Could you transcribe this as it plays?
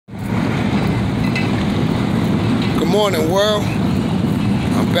morning, world.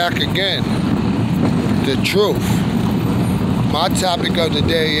 I'm back again. The truth. My topic of the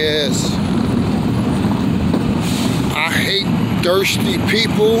day is I hate thirsty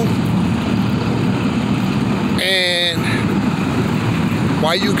people, and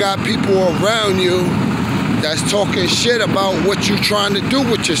why you got people around you that's talking shit about what you're trying to do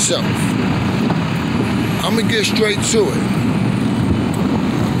with yourself. I'm gonna get straight to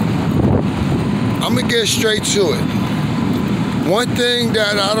it. One thing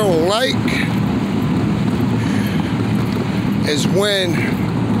that I don't like is when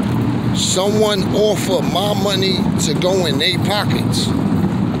someone offer my money to go in their pockets.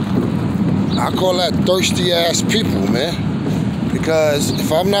 I call that thirsty ass people, man. Because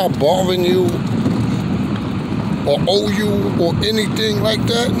if I'm not borrowing you or owe you or anything like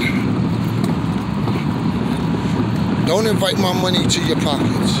that, don't invite my money to your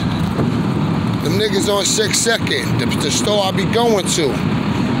pockets. Them niggas on 6 Second, the store I be going to.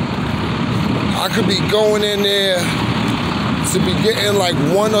 I could be going in there to be getting like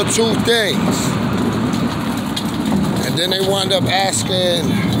 1 or 2 things. And then they wind up asking,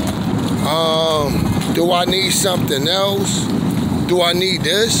 do I need something else? Do I need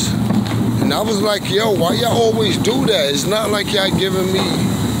this? And I was like, yo, why y'all always do that? It's not like y'all giving me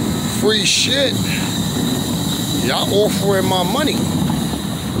free shit. Y'all offering my money.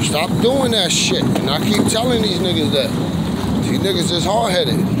 Stop doing that shit. And I keep telling these niggas that. These niggas is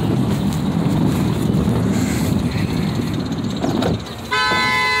hard-headed.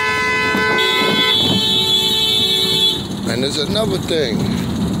 And there's another thing.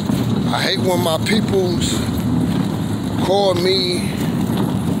 I hate when my peoples call me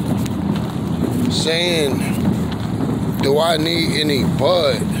saying, do I need any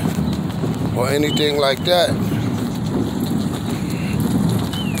bud or anything like that?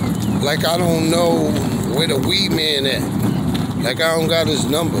 Like I don't know where the weed man at. Like I don't got his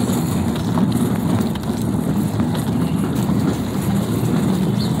number.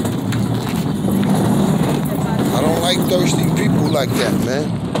 I don't like thirsty people like that, man.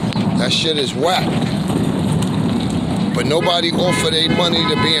 That shit is whack. But nobody offer their money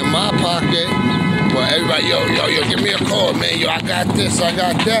to be in my pocket. But everybody, yo, give me a call, man. Yo, I got this, I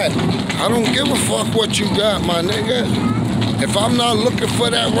got that. I don't give a fuck what you got, my nigga. If I'm not looking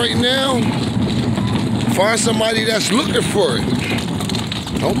for that right now, find somebody that's looking for it.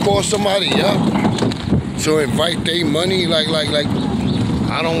 Don't call somebody up to invite their money like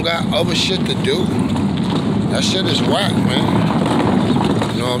I don't got other shit to do. That shit is whack, man.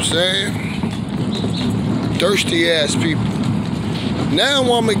 You know what I'm saying? Thirsty ass people. Now I'm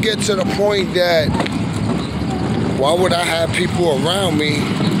gonna get to the point that why would I have people around me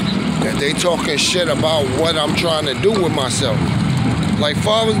that they talking shit about what I'm trying to do with myself? Like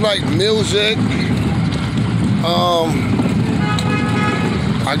far as like music,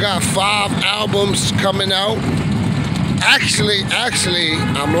 I got 5 albums coming out. Actually,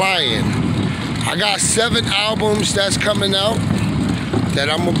 I'm lying. I got 7 albums that's coming out that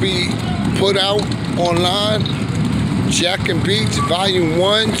I'm gonna be put out online. Jack and Beats, Volume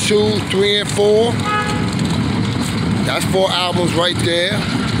 1, 2, 3, and 4. That's 4 albums right there.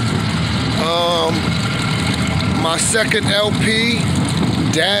 My second LP,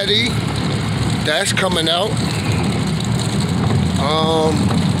 Daddy, that's coming out.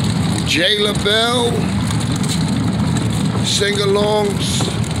 Jay LaBelle, sing-along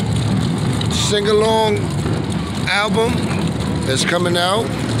album that's coming out.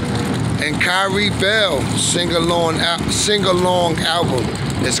 And Kyrie Bell, sing-along album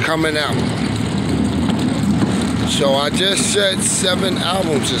is coming out. So I just said 7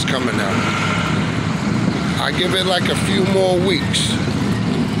 albums is coming out. I give it like a few more weeks,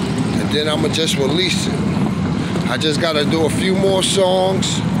 and then I'ma just release it. I just gotta do a few more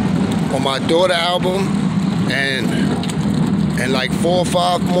songs on my daughter album, and like 4 or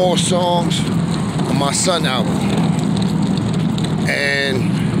 5 more songs on my son album.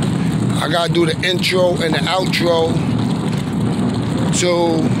 And I gotta do the intro and the outro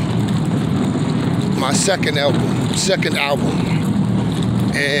to my second album.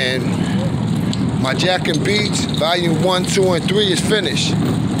 And my Jack and Beats, Volume 1, 2, and 3 is finished.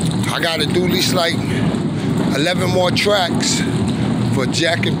 I gotta do at least like 11 more tracks for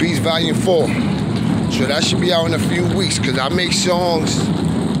Jack and Beats Volume 4. So that should be out in a few weeks, because I make songs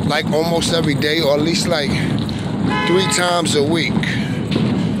like almost every day, or at least like 3 times a week.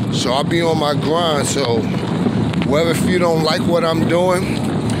 So I'll be on my grind. So whether if you don't like what I'm doing,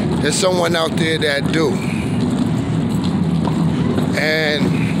 there's someone out there that do. And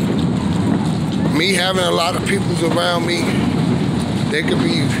me having a lot of people around me, they could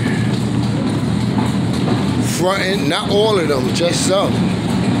be fronting, not all of them, just some.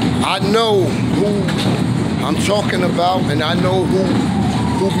 I know who I'm talking about, and I know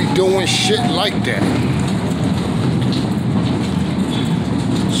who be doing shit like that.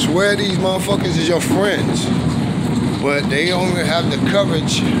 Swear these motherfuckers is your friends, but they don't even have the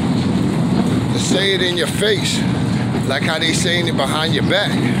courage to say it in your face, like how they saying it behind your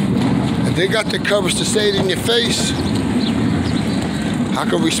back. If they got the courage to say it in your face, I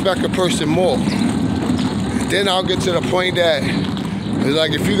can respect a person more. And then I'll get to the point that it's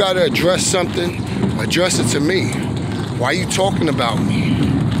like, if you gotta address something, address it to me. Why you talking about me?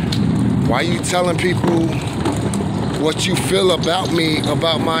 Why you telling people what you feel about me,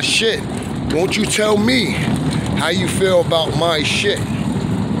 about my shit? Won't you tell me how you feel about my shit?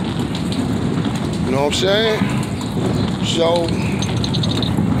 You know what I'm saying? So,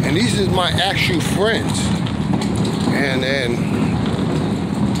 and these is my actual friends. And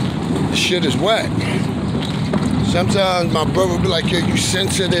the shit is whack. Sometimes my brother be like, yo, you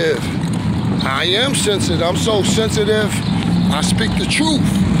sensitive. I am sensitive. I'm so sensitive, I speak the truth.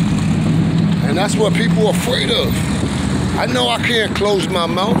 And that's what people are afraid of. I know I can't close my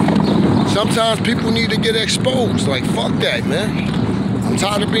mouth. Sometimes people need to get exposed. Like, fuck that, man. I'm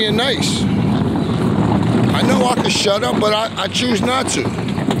tired of being nice. I know I can shut up, but I choose not to.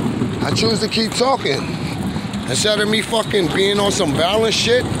 I choose to keep talking. Instead of me fucking being on some violent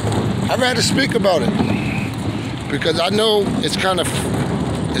shit, I'd rather speak about it. Because I know it's kind of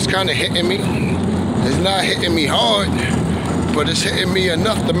hitting me. It's not hitting me hard, but it's hitting me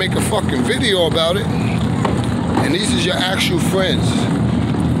enough to make a fucking video about it. And these is your actual friends.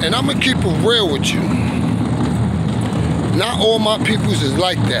 And I'm gonna keep it real with you. Not all my peoples is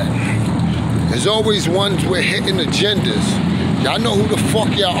like that. There's always ones with hitting agendas. Y'all know who the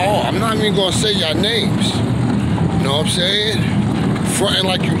fuck y'all are. I'm not even gonna say y'all names. You know what I'm saying? Fronting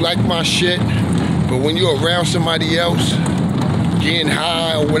like you like my shit, but when you're around somebody else, getting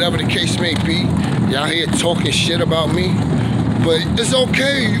high or whatever the case may be, y'all here talking shit about me. But it's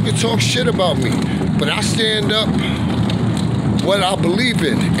okay, you can talk shit about me. But I stand up what I believe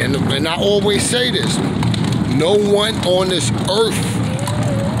in. And I always say this. No one on this earth,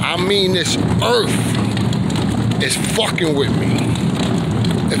 I mean this earth, is fucking with me.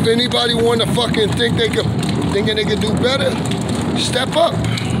 If anybody wanna fucking thinking they could do better, step up.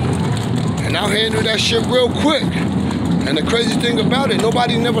 And I'll handle that shit real quick. And the crazy thing about it,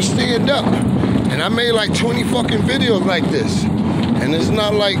 nobody never stand up. And I made like 20 fucking videos like this. And it's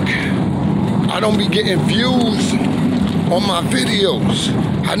not like I don't be getting views on my videos.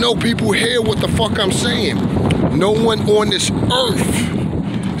 I know people hear what the fuck I'm saying. No one on this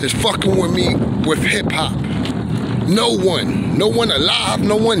earth is fucking with me with hip hop. No one. No one alive,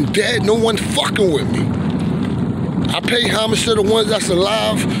 no one dead, no one fucking with me. I pay homage to the ones that's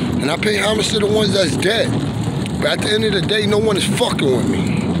alive, and I pay homage to the ones that's dead. But at the end of the day, no one is fucking with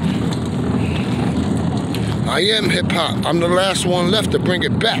me. I am hip hop. I'm the last one left to bring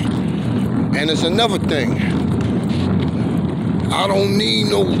it back. And there's another thing. I don't need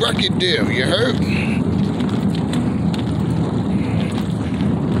no record deal, you heard?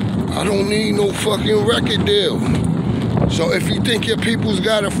 I don't need no fucking record deal. So if you think your people's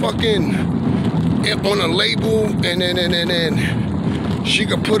got a fucking on a label and then she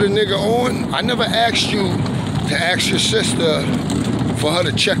could put a nigga on, I never asked you to ask your sister for her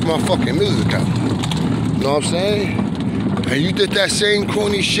to check my fucking music out. You know what I'm saying? And you did that same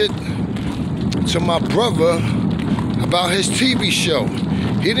corny shit to my brother about his TV show.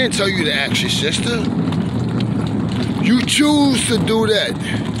 He didn't tell you to ask your sister. You choose to do that.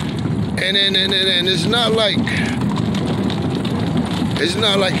 And it's not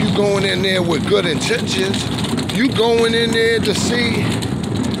like you going in there with good intentions. You going in there to see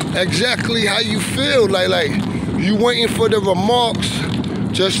exactly how you feel. Like you waiting for the remarks,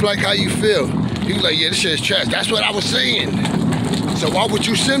 just like how you feel. He like, yeah, this shit is trash. That's what I was saying. So why would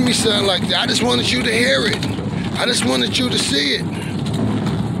you send me something like that? I just wanted you to hear it. I just wanted you to see it.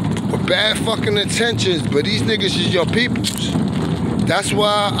 With bad fucking intentions, but these niggas is your peoples. That's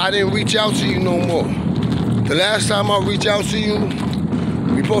why I didn't reach out to you no more. The last time I reached out to you,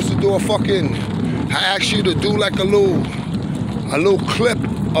 we supposed to do a fucking, I asked you to do like a little clip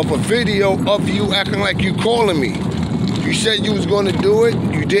of a video of you acting like you calling me. You said you was gonna do it,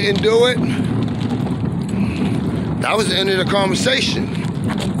 you didn't do it. That was the end of the conversation.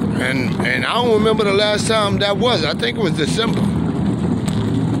 And I don't remember the last time that was. I think it was December.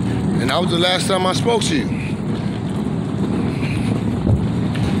 And that was the last time I spoke to you.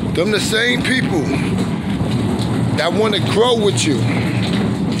 Them the same people that want to grow with you.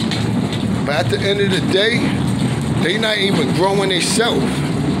 But at the end of the day, they not even growing themselves.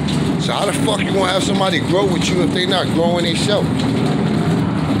 So how the fuck you gonna have somebody grow with you if they not growing themselves?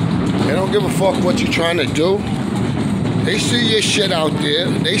 They don't give a fuck what you trying to do. They see your shit out there.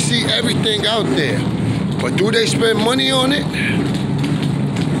 They see everything out there. But do they spend money on it?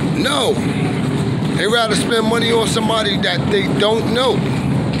 No. They rather spend money on somebody that they don't know.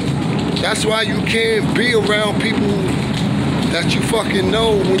 That's why you can't be around people that you fucking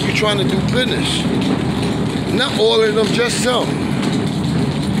know when you're trying to do business. Not all of them, just some.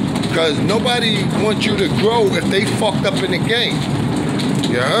 Because nobody wants you to grow if they fucked up in the game.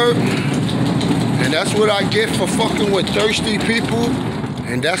 You heard? And that's what I get for fucking with thirsty people.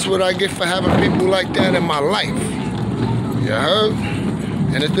 And that's what I get for having people like that in my life. You heard?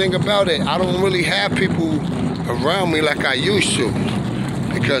 And the thing about it, I don't really have people around me like I used to.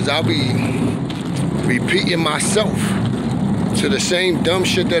 Because I'll be repeating myself to the same dumb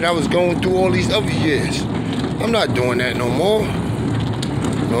shit that I was going through all these other years. I'm not doing that no more.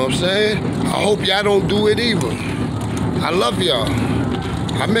 You know what I'm saying? I hope y'all don't do it either. I love y'all.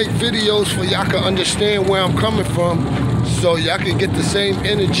 I make videos for y'all can understand where I'm coming from, so y'all can get the same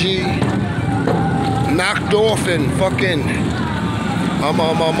energy knocked off and fucking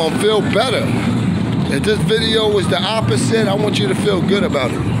feel better. If this video was the opposite, I want you to feel good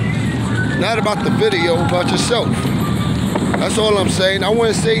about it. Not about the video, about yourself. That's all I'm saying. I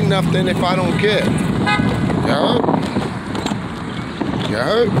wouldn't say nothing if I don't care. You heard? You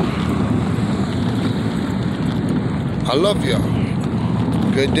heard? I love y'all.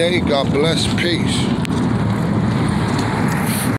 Good day. God bless. Peace.